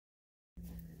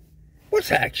What's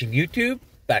action, YouTube?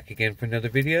 Back again for another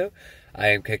video. I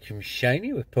am catching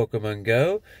shiny with Pokemon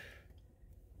Go,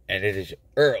 and it is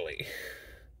early.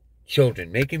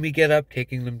 Children making me get up,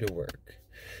 taking them to work.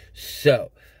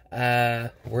 So,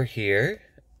 we're here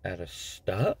at a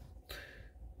stop.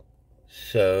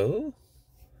 So,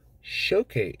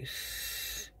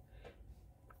 showcase.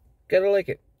 Gotta like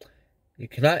it. You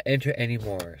cannot enter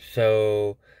anymore.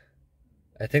 So,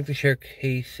 I think the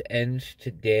showcase ends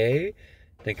today.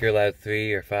 I think you're allowed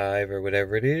 3 or 5 or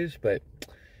whatever it is, but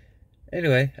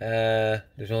anyway,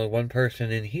 there's only one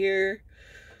person in here,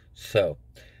 so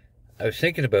I was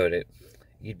thinking about it.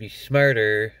 You'd be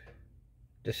smarter,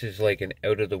 this is like an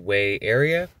out-of-the-way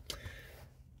area,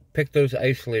 pick those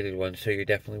isolated ones so you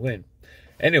definitely win.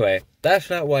 Anyway, that's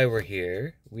not why we're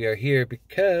here. We are here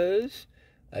because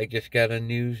I just got a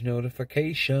news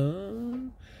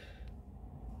notification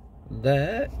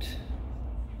that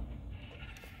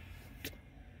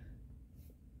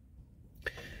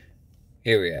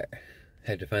here we are.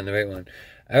 Had to find the right one.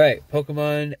 Alright,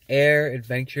 Pokemon Air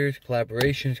Adventures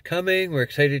collaboration's coming. We're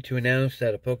excited to announce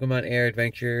that a Pokemon Air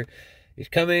Adventure is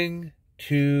coming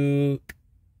to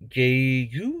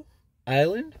Jeju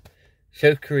Island,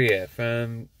 South Korea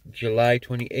from July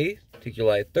 28th to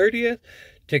July 30th.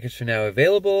 Tickets are now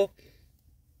available.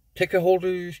 Ticket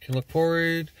holders can look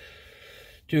forward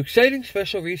to exciting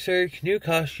special research, new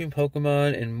costume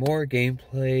Pokemon, and more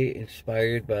gameplay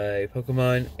inspired by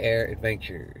Pokemon Air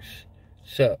Adventures.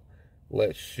 So,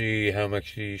 let's see how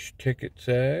much these tickets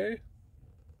are.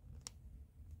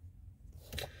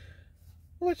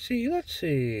 Let's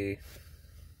see.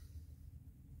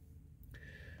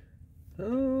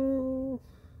 Oh,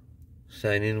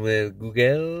 sign in with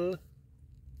Google.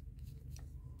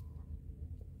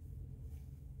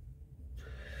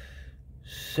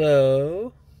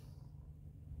 So,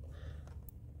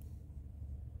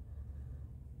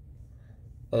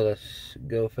 oh, let's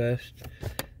go fast.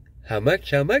 How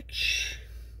much?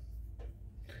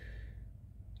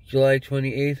 July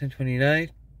 28th and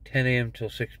 29th, 10 a.m. till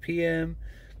 6 p.m.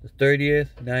 The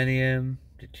 30th, 9 a.m.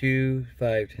 to 2,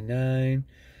 5 to 9.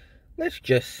 Let's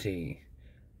just see.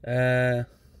 Let's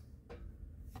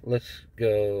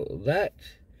go that.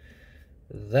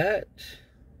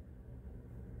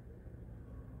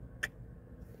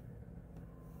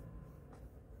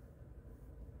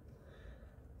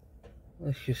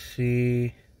 Let's just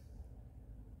see.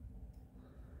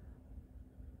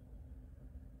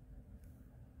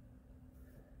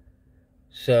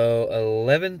 So,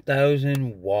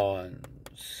 11,000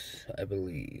 wands, I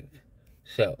believe.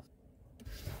 So,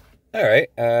 alright,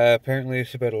 apparently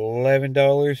it's about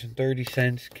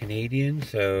 $11.30 Canadian,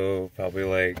 so probably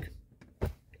like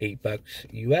 $8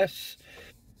 US.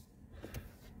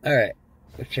 Alright,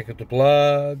 let's check out the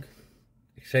blog.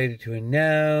 Excited to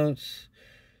announce.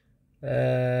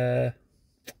 Oh,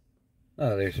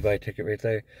 there's a buy ticket right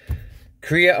there.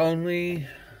 Korea only.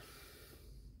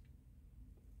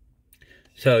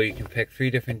 So you can pick 3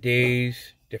 different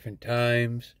days, different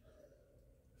times.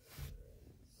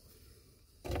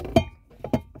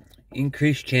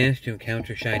 Increased chance to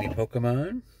encounter shiny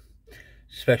Pokemon.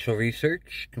 Special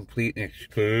research. Complete and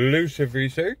exclusive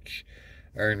research.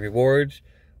 Earn rewards.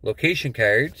 Location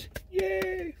cards.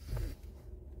 Yay!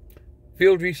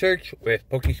 Field research with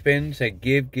Pokespins that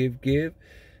give.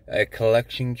 A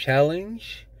collection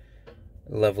challenge.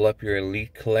 Level up your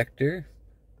elite collector.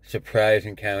 Surprise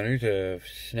encounters of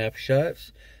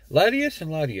snapshots. Latios and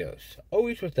Latios.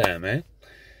 Always with them, eh?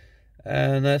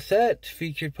 And that's that.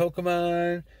 Featured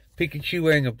Pokemon. Pikachu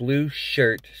wearing a blue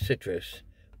shirt, Citrus,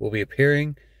 will be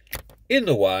appearing in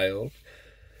the wild.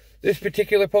 This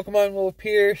particular Pokemon will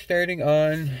appear starting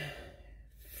on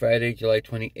Friday, July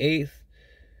 28th.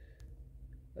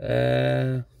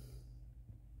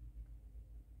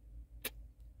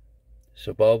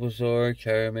 So Bulbasaur,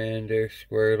 Charmander,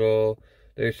 Squirtle.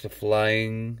 There's the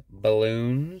flying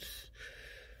balloons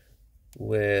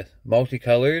with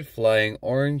multicolored flying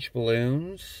orange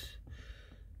balloons.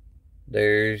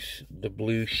 There's the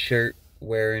blue shirt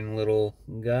wearing little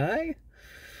guy.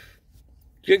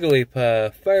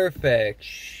 Jigglypuff,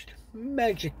 Firefetch,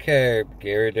 Magikarp,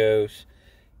 Gyarados,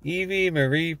 Eevee,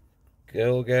 Mareep,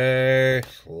 Gilgar,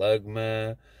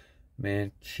 Slugma,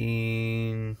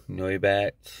 Mantine,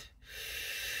 Noibat.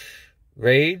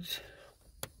 Raids.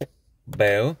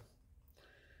 Bow.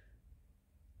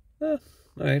 Oh,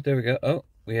 alright, there we go. Oh,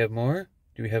 we have more?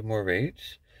 Do we have more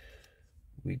raids?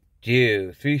 We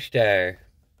do. 3-star.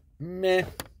 Meh.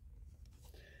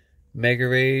 Mega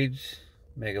raids.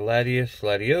 Mega Latios.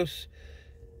 Latios.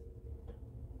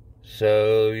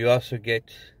 So, you also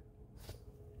get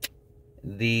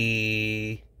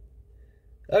the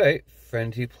Alright,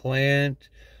 Frenzy Plant,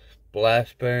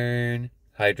 Blast Burn,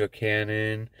 Hydro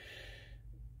Cannon,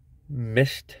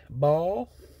 Mist Ball,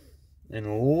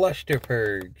 and Luster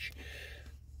Purge.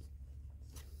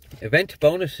 Event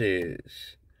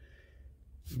bonuses.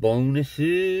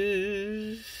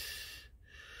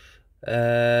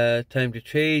 Time to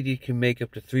trade. You can make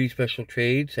up to 3 special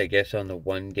trades, I guess, on the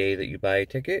one day that you buy a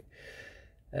ticket.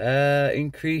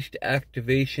 Increased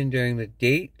activation during the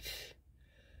date.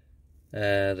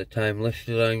 The time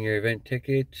listed on your event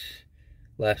tickets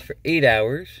lasts for 8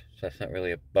 hours, so that's not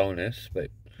really a bonus, but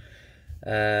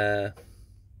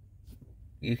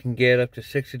you can get up to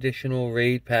 6 additional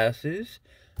raid passes.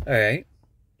 Alright,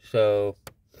 so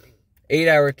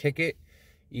 8-hour ticket,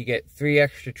 you get 3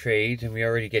 extra trades, and we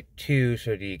already get 2,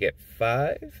 so do you get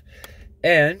 5?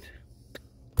 And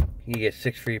you get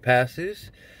 6 free passes.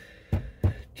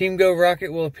 Team Go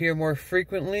Rocket will appear more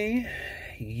frequently.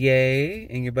 Yay.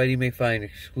 And your buddy may find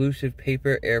exclusive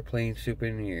paper airplane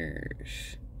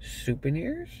souvenirs.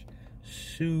 Souvenirs?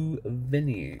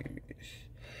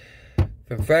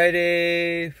 From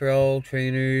Friday, for all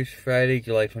trainers, Friday,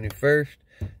 July 21st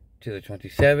to the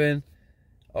 27th.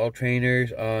 All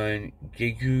trainers on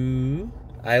Jeju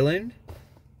Island,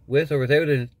 with or without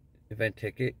an event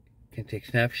ticket, can take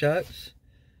snapshots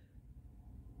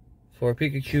for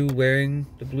Pikachu wearing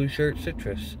the blue shirt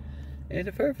Citrus and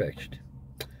a Farfetch'd.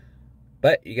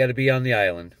 But you got to be on the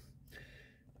island.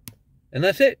 And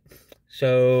that's it.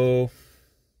 So,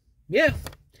 yeah.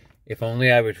 If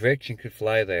only I was rich and could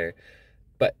fly there.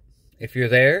 But if you're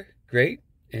there, great.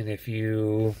 And if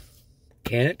you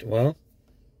can't, well,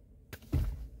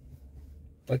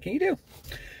 what can you do?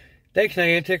 Thanks,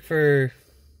 Niantic, for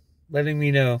letting me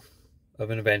know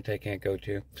of an event I can't go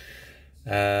to.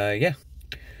 Yeah.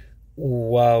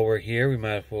 While we're here, we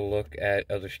might as well look at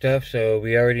other stuff. So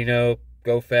we already know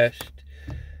GoFest,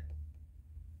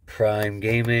 Prime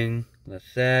Gaming,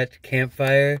 that's that.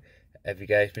 Campfire. Have you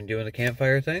guys been doing the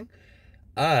campfire thing?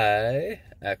 I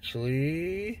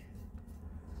actually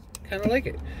kind of like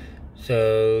it.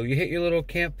 So you hit your little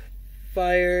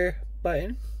campfire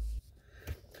button.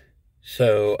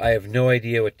 So I have no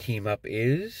idea what Team Up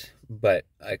is, but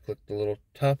I click the little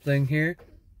top thing here.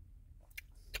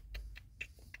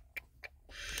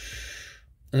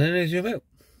 And then I zoom out,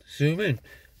 zoom in.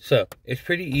 So it's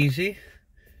pretty easy.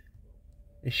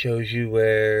 It shows you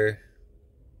where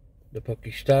the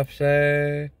Pokestops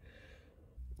are.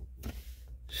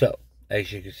 So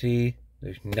as you can see,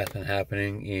 there's nothing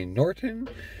happening in Norton.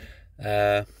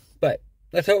 But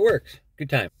that's how it works. Good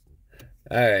time.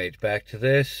 Alright, back to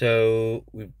this. So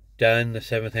we've done the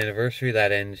 7th anniversary.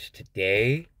 That ends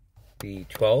today, the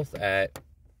 12th at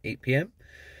 8 p.m.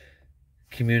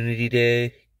 Community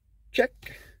Day,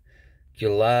 check.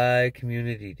 July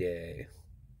Community Day.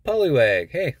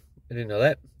 Poliwag, hey, I didn't know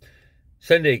that.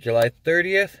 Sunday, July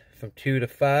 30th, from 2 to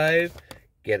 5.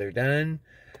 Get her done.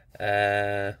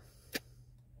 1/4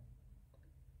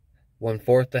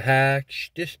 the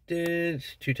hatch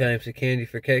distance, 2 times the candy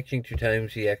for catching, 2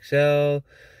 times the XL.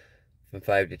 From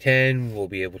 5 to 10, we'll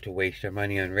be able to waste our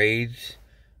money on raids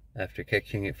after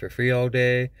catching it for free all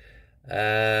day.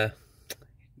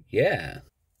 Yeah.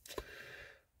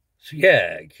 So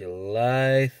yeah,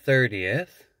 July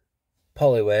 30th,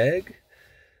 Poliwag,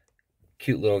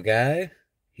 cute little guy.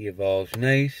 He evolves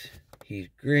nice. He's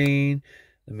green.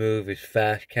 The move is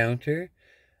fast counter.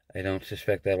 I don't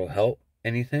suspect that'll help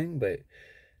anything, but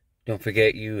don't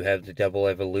forget you have the double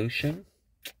evolution.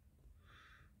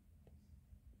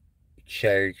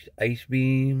 Charged Ice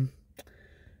Beam.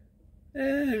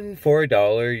 And for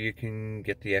 $1 you can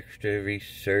get the extra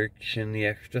research and the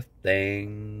extra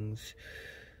things.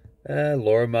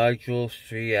 Lore modules,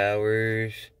 3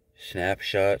 hours.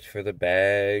 Snapshots for the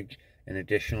bag. An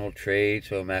additional trade,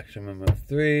 so a maximum of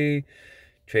 3.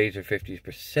 Trades are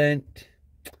 50%.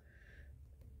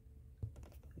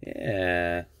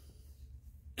 Yeah.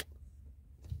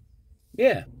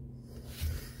 Yeah.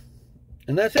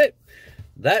 And that's it.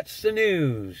 That's the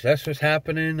news. That's what's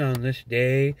happening on this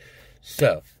day.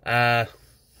 So,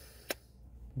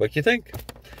 what you think?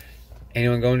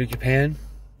 Anyone going to Japan?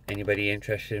 Anybody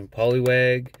interested in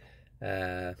Poliwag?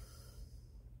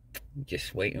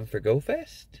 Just waiting for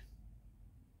GoFest?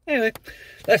 Anyway,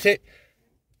 that's it.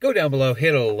 Go down below,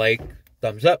 hit a like,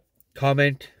 thumbs up,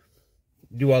 comment,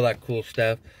 do all that cool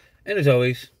stuff. And as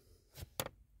always,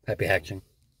 happy hatching.